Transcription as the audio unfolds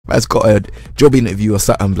Man's got a job interview or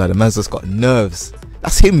something, blood. The man's just got nerves.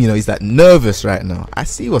 That's him, you know. He's like nervous right now. I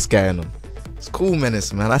see what's going on. It's cool,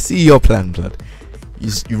 Menace, man. I see your plan, blood.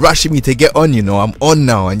 You rushing me to get on, you know. I'm on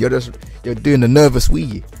now, and you're doing the nervous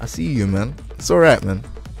wee. I see you, man. It's alright, man.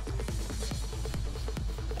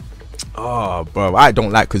 Oh, bro, I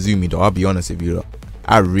don't like Kazumi though. I'll be honest with you, though.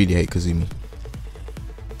 I really hate Kazumi.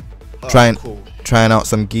 Trying out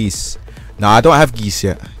some geese. No, I don't have geese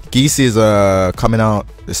yet. Geese is coming out.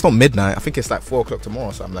 It's not midnight. I think it's like 4 o'clock tomorrow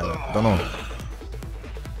or something like that. I don't know.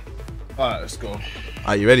 Alright, let's go.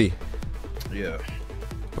 Are you ready? Yeah.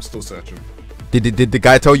 I'm still searching. Did the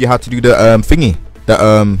guy tell you how to do the thingy?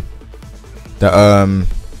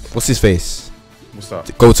 What's his face? What's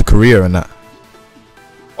that? Go to Korea and that.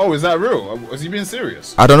 Oh, is that real? Was he being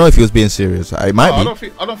serious? I don't know if he was being serious. It might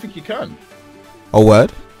be. I don't think he can. Oh,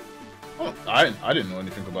 word? Oh, I didn't know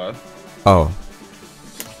anything about it. Oh.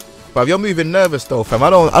 But you're moving nervous though, fam. I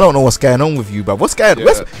don't know what's going on with you, bro. What's going on?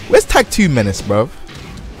 Yeah. Where's Tag 2 Menace, bro?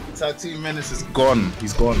 Tag 2 Menace is gone.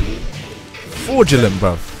 He's gone. Fraudulent,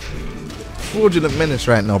 bro. Fraudulent Menace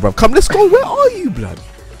right now, bro. Come, let's go. Where are you, blood?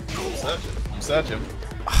 I'm searching.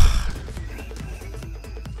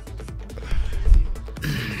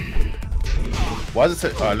 Why does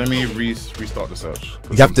it say? Let me restart the search.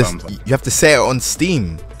 You have to say it on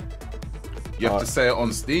Steam. You have to say it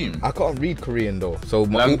on Steam. I can't read Korean though, so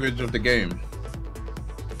language of the game.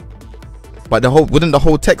 But wouldn't the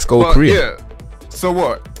whole text go Korean? Yeah. So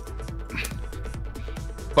what?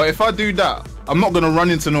 But if I do that, I'm not gonna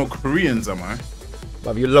run into no Koreans, am I?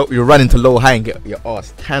 But you're running to low high and get your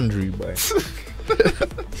ass tandoori, boy.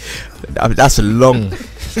 That's a long.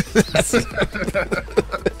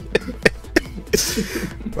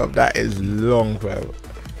 Bro, that is long, bro.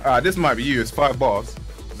 This might be you. It's 5 bars.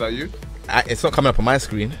 Is that you? It's not coming up on my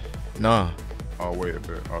screen. Nah. Oh, wait a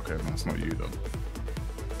bit. Okay, no, it's not you then.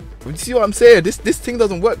 You see what I'm saying? This thing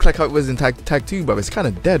doesn't work like how it was in tag 2, bro. It's kind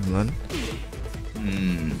of dead, man.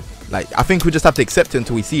 Like, I think we just have to accept it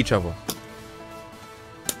until we see each other.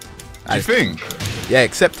 You think? Yeah,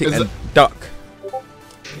 accept it and duck.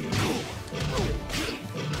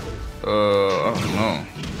 I don't know.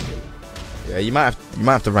 Yeah, you might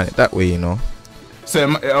have to run it that way, you know. So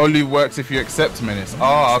it only works if you accept Menace.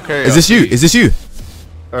 Oh, okay. Is this you? Is this you?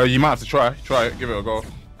 You might have to try it, give it a go.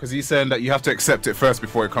 Because he's saying that you have to accept it first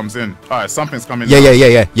before it comes in. Alright, something's coming. Yeah,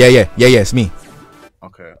 it's me.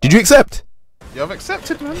 Okay. Did you accept? Yeah, I've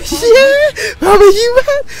accepted, man. Yeah, bro, you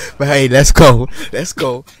man. But hey, let's go,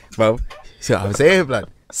 bro. So I'm saying, blood,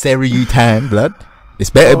 Seru time, blood. This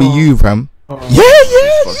better be you, fam. Yeah.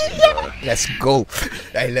 Let's go.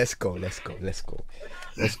 Hey, let's go.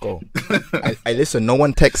 Hey, listen, no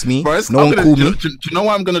one text me. Bro, no one call me. Do you know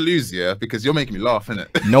why I'm gonna lose? Yeah, because you're making me laugh, innit?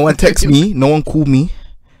 No one text me. No one call me.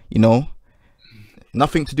 You know,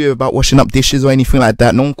 nothing to do about washing up dishes or anything like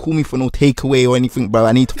that. No one call me for no takeaway or anything, bro.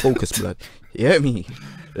 I need to focus, blood. You hear me?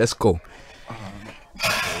 Let's go.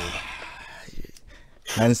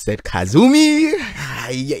 Man said Kazumi.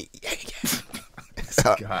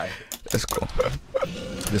 So, let's go.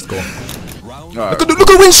 Look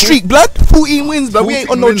at win streak, blood. 14 wins, blood. We ain't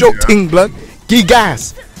on no joke thing, blood. Give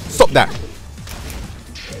gas. Stop that.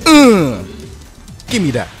 Give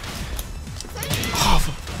me that.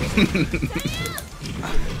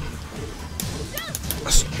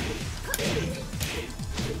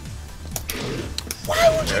 Why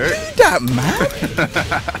would you do that, man?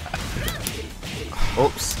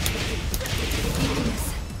 Oops.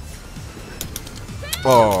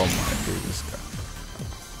 Oh my goodness.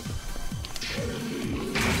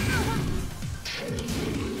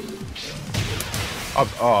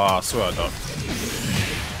 I swear I don't.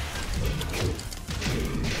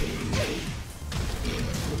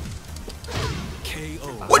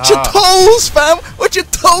 What's your toes, fam? What's your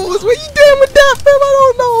toes? What you doing with that, fam?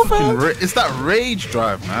 I don't know, fam. It's that rage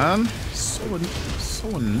drive, man. So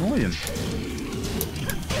annoying.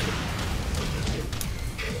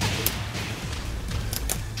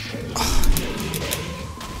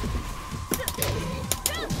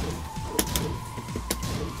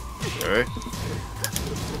 Okay.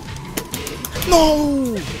 No.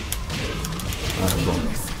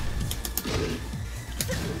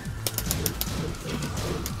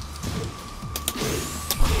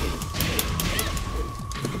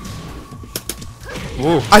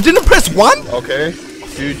 Ooh. I didn't press 1. Okay.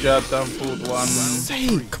 2 jab down forward 1.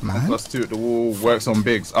 Sake, man. +2 at the wall. Works on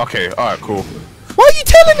bigs. Okay. All right. Cool. Why are you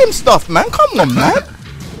telling him stuff, man? Come on, man.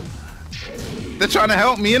 They're trying to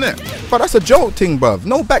help me, innit? But that's a joke thing, bruv.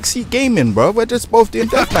 No backseat gaming, bruv. We're just both doing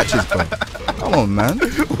death matches, bruv. Come on, man.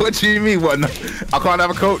 What do you mean? What? No, I can't have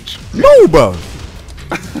a coach? No, bruv.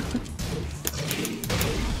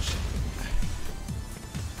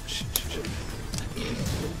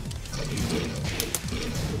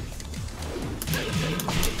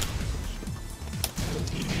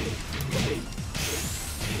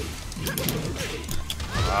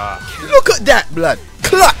 Look at that, blood.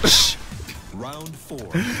 Clutch. Round 4.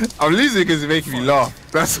 I'm losing because it's making me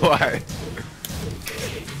laugh. That's why.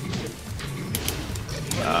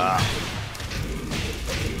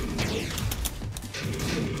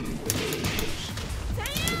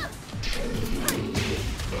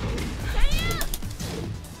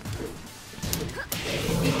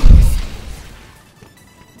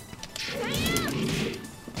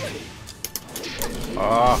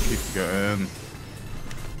 Keep going.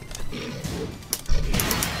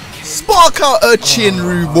 Spark out a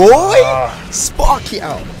Chinru, boy. Spark it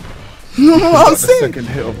out. You know what I'm The saying? second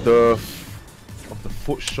hit of the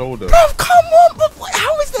foot shoulder. Bruv, come on, bruv.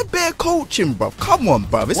 How is that bear coaching, bruv? Come on,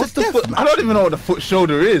 bruv. It's What's a the death foot? match. I don't even know what the foot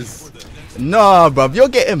shoulder is. Nah, bruv. You're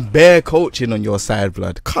getting bear coaching on your side,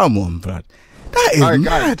 blood. Come on, blood. That is Alright,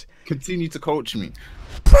 mad. guys, continue to coach me.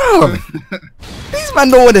 Bro, these man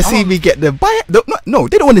don't want to see me get the no,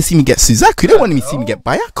 they don't want to see me get Suzaku. They want to see me get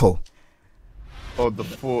Bayako. Oh, the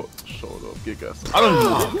foot shoulder of Gigas. I don't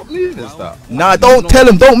know. What move is that? Nah, don't tell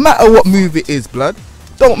them. Don't matter what move it is, blood.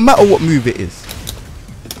 Don't matter what move it is.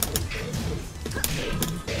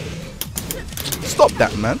 Stop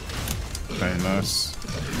that, man. Okay, nice.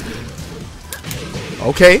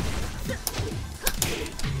 Okay.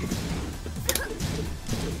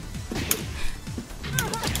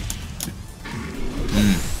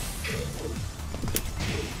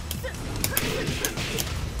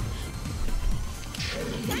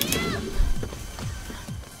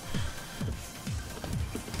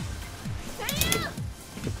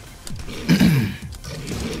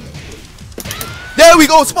 There we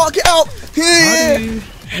go, spark it out. Yeah.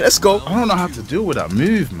 Let's go. I don't know how to deal with that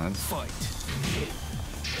move, man.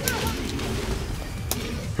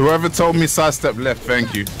 Whoever told me sidestep left,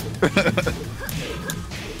 thank you.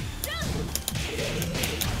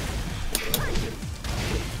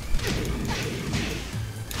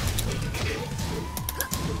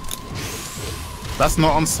 That's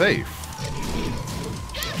not unsafe.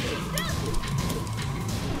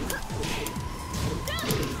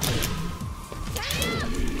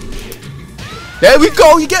 There we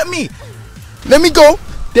go, you get me. Let me go.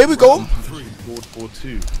 There we go.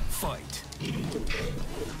 4-4-2. Fight.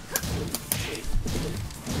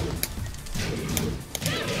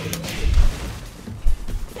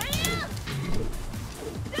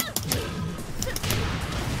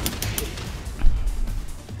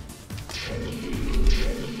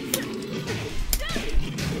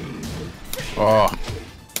 Oh.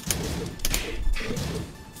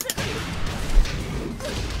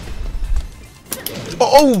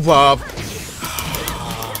 Over.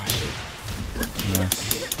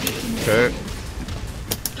 Okay.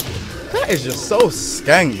 That is just so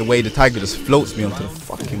skank the way the tiger just floats me onto the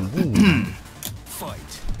fucking wall. Fight.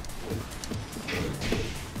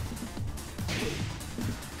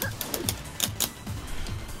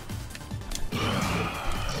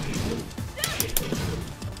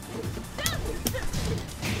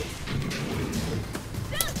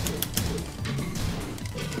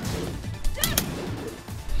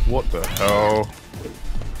 What the hell?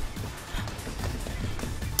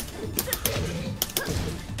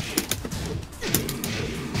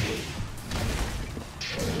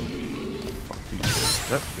 Fucking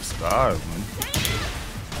step this guy, man.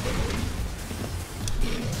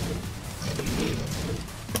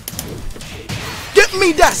 Get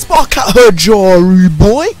me that spark at her jewelry,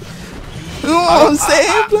 boy. You know what I'm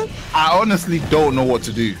saying, blood? I honestly don't know what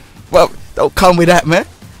to do. Well, don't come with that, man.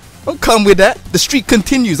 Don't come with that. The streak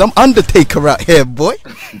continues. I'm Undertaker out here, boy.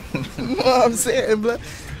 You know what I'm saying, blood?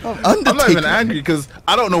 I'm Undertaker. I'm not even angry because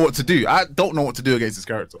I don't know what to do. I don't know what to do against this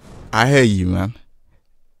character. I hear you, man.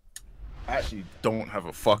 I actually don't have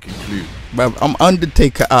a fucking clue. Bruv, I'm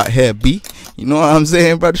Undertaker out here, B. You know what I'm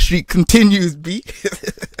saying, bro? The streak continues, B.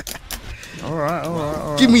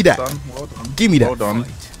 Alright. Give me that. Well done, well done. Give me that. Well done.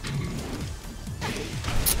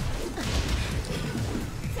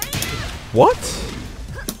 What?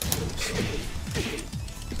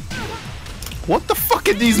 What the fuck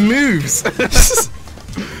are these moves?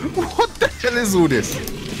 What the hell is all this?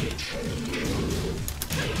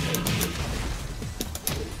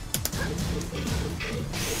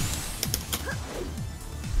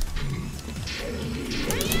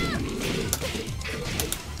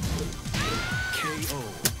 KO.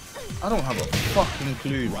 I don't have a fucking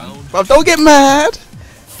clue. Round. Bruv, don't get mad.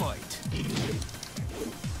 Fight.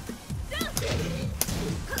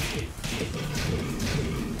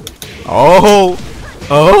 Oh,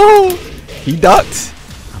 he ducked.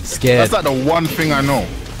 I'm scared. That's like the one thing I know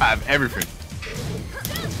out of everything.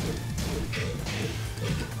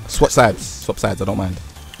 Swap sides. I don't mind.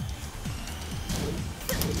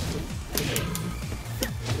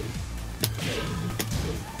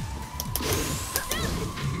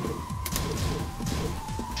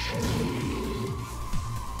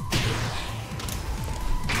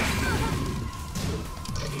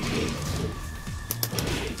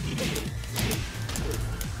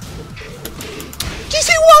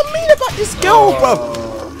 This girl, bro.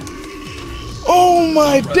 Oh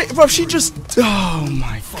my dick, bro. She just. Oh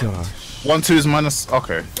my gosh. 1-2 is minus.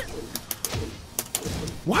 Okay.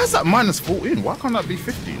 Why is that minus 14? Why can't that be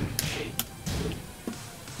 15?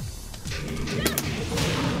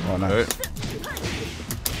 Oh no. Okay.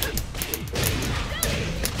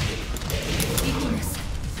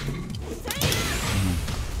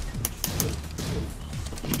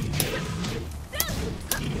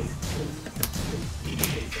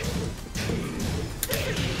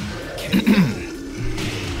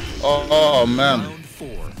 Oh man. Round 4.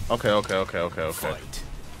 Okay. Fight.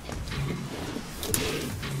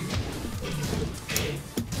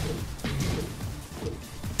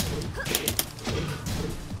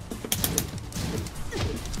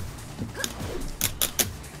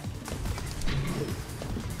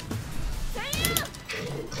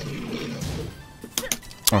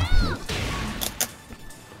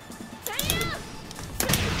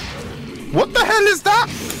 What the hell is that?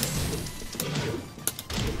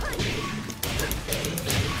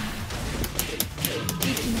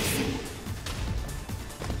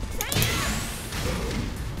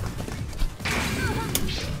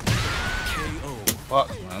 Fuck,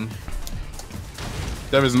 man.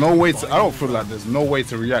 There is no way to. I don't feel like there's no way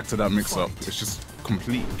to react to that mix up. It's just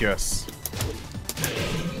complete guess.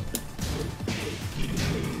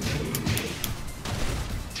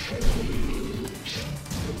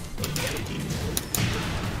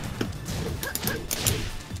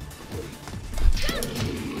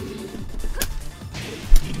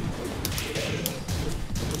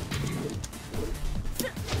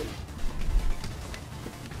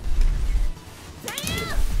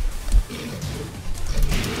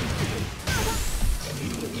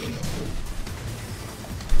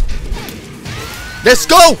 Let's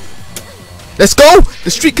go! Let's go!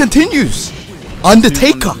 The streak continues!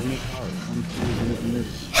 Undertaker!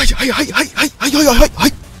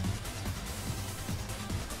 Hi.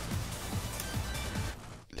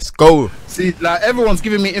 Let's go! See, like everyone's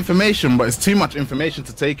giving me information, but it's too much information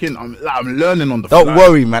to take in. I'm learning on the fly. Don't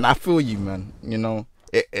worry, man. I feel you, man. You know,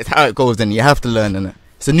 it's how it goes, and you have to learn, innit?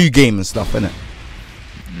 It's a new game and stuff, innit?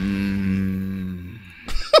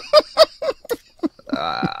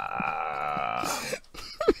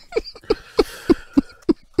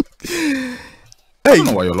 I don't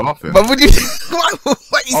know why you're laughing. But would you?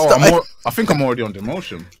 What you starting? I think I'm already on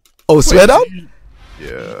demotion. Oh, swear down?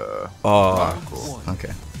 Yeah. Oh, Cool.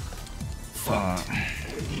 okay. I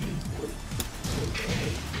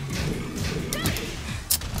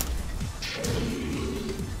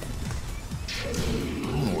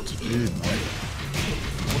don't know what to do, man.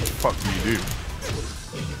 What the fuck do you do?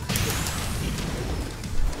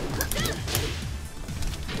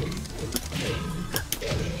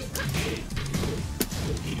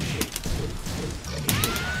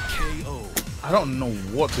 KO. I don't know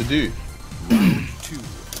what to do. Round 2.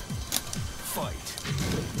 Fight.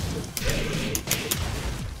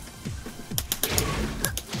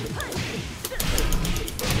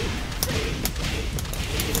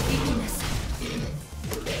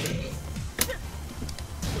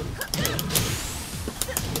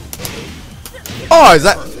 Oh, is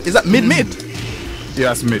that mid? Yeah,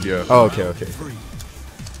 that's mid, yeah. Oh, okay. 3.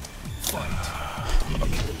 Fight.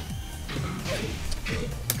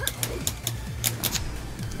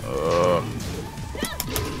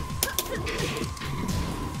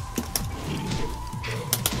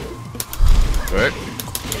 Right.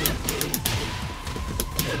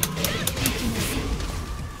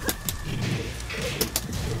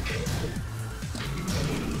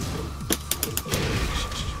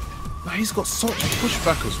 Nah, he's got such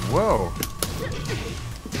pushback as well.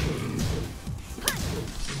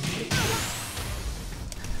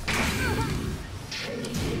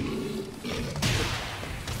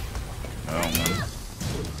 Oh man.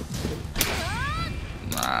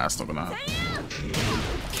 Nah, that's not gonna happen.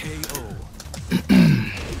 KO.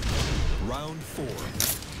 Round 4.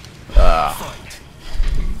 Fight.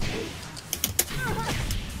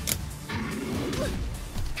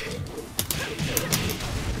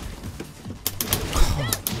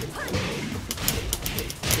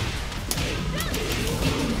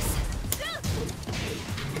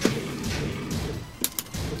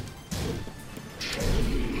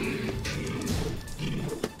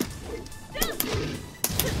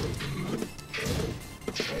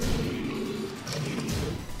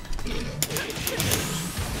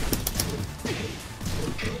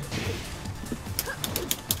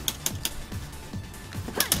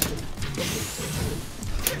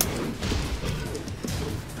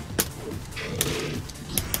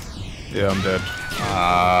 Yeah, I'm dead.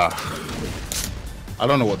 I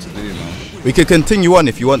don't know what to do, man. We could continue on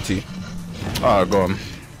if you want to. Alright, go on.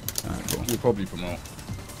 Alright, cool. We'll probably promote.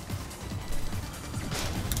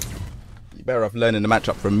 You better off learning the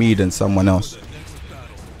matchup from me than someone else.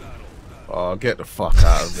 Oh, get the fuck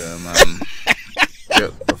out of there, man.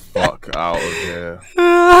 Get the fuck out of here.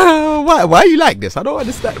 Why are you like this? I don't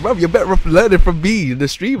understand, bro. You're better off learning from me, the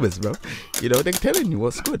streamers, bro. You know, they're telling you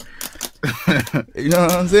what's good. You know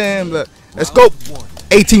what I'm saying? But let's go.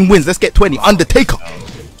 18 wins. Let's get 20. Undertaker.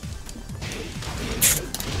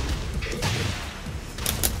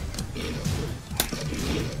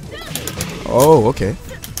 Oh, okay.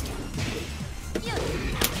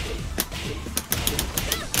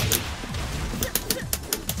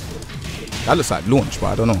 That looks like launch, but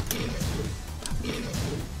I don't know.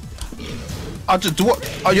 I just do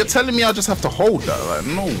what? Oh, you're telling me I just have to hold that? Like,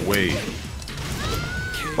 no way.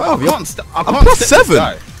 Wow, I can't I'm plus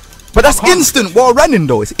 7. But that's instant while running,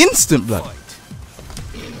 though. It's instant, blood.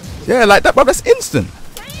 Yeah, like that, bro. That's instant.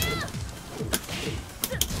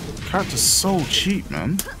 Character's so cheap,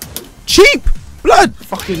 man. Cheap, blood.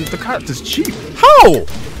 Fucking the character's cheap. How?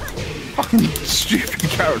 Fucking stupid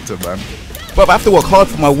character, man. But I have to work hard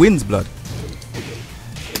for my wins, blood.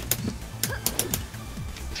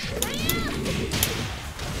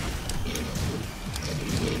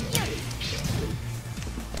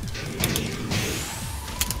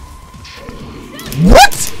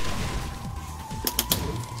 What?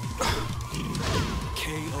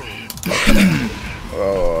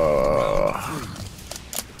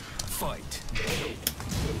 Fight.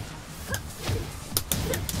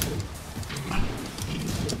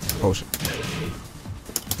 Oh shit.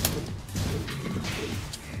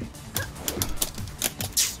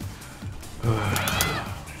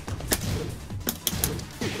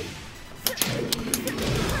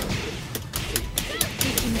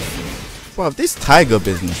 Wow, this tiger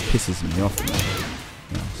business pisses me off, man.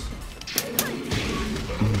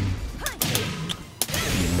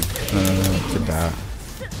 To die.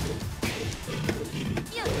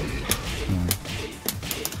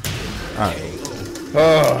 Alright.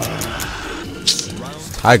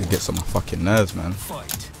 This tiger gets on my fucking nerves, man. Fight.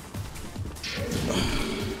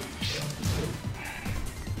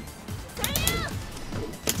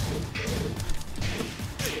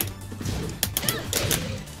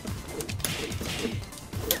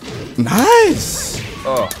 Nice.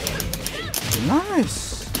 Oh,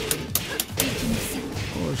 Nice.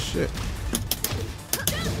 Oh shit.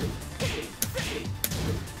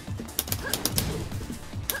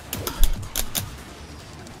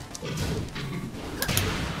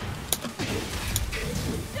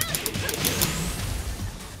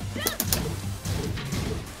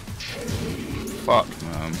 fuck,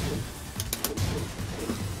 man.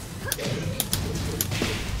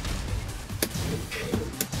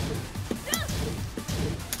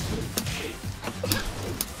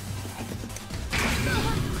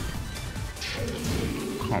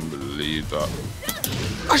 Can't believe that.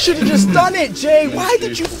 I should have just done it, Jay. Why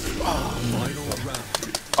did you?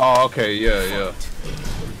 Oh, okay, yeah.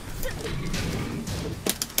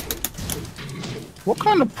 What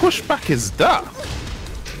kind of pushback is that?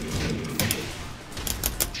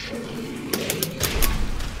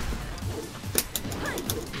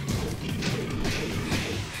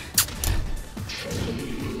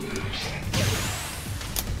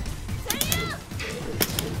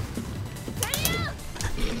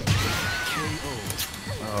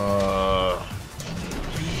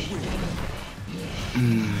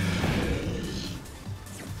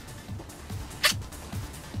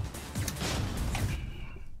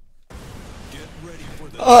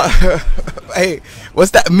 Hey,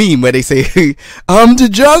 what's that meme where they say, I'm the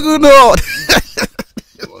juggernaut?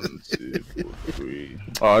 1, 2, 4, 3.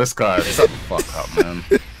 Oh, this guy, shut the fuck up, man.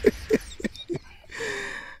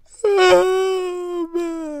 Oh,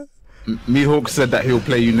 man. Mihawk said that he'll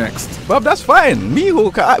play you next. Bob, that's fine. Me,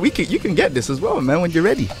 who you can get this as well, man, when you're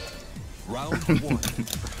ready. Round 1.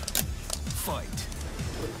 Fight.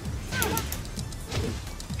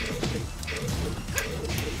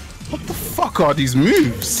 What the fuck are these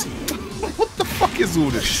moves? What the fuck is all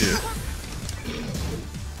this shit?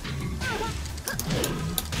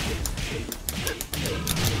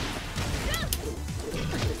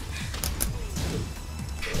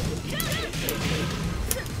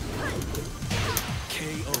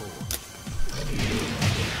 KO.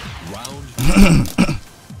 Round.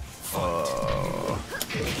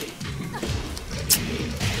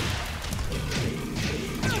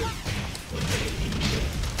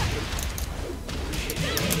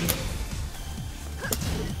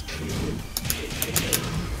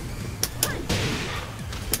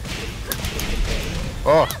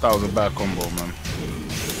 Oh, that was a bad combo, man.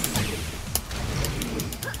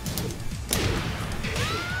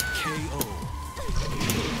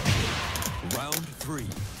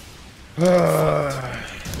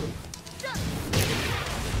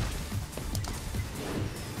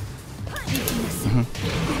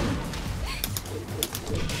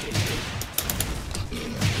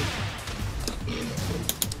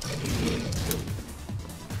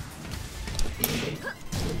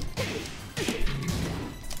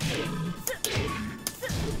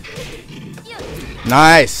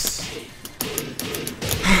 Nice.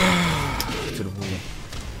 To the wall.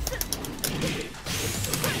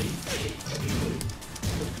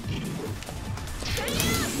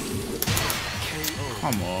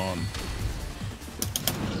 Come on.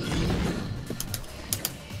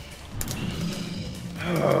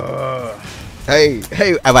 Hey,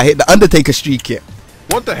 have I hit the Undertaker streak yet?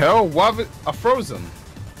 What the hell? Why have I frozen?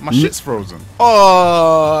 My shit's frozen.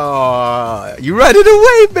 Oh, you running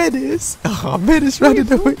away, Menace. Oh, Menace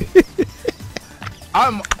running away.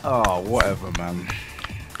 Oh, whatever, man.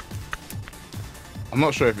 I'm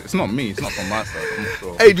not sure if it's not me. It's not from my side. I'm not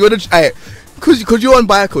sure. Hey, do you want to try? Cause you're on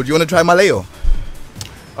Biocode. Do you want to try my Leo?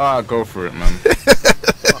 Go for it, man.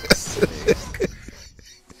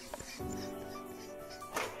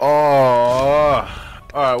 Oh,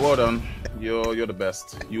 all right. Well done. You're the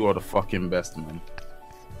best. You are the fucking best, man.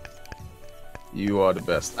 You are the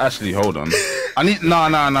best. Actually, hold on. I need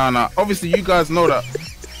nah. Obviously, you guys know that.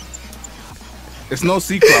 It's no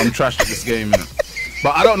secret I'm trash at this game, innit?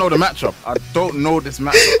 But I don't know the matchup. I don't know this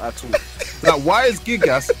matchup at all. Like, why is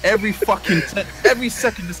Gigas every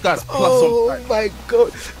second this guy's plus Oh on? my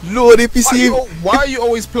god, Lord! If you see, Why are you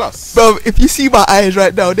always plus? bro, if you see my eyes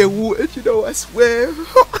right now, they're watered. You know, I swear.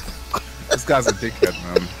 This guy's a dickhead,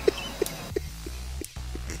 man.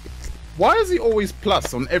 Why is he always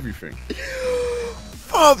plus on everything?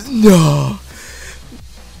 No.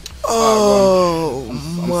 Oh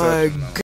I'm my searching.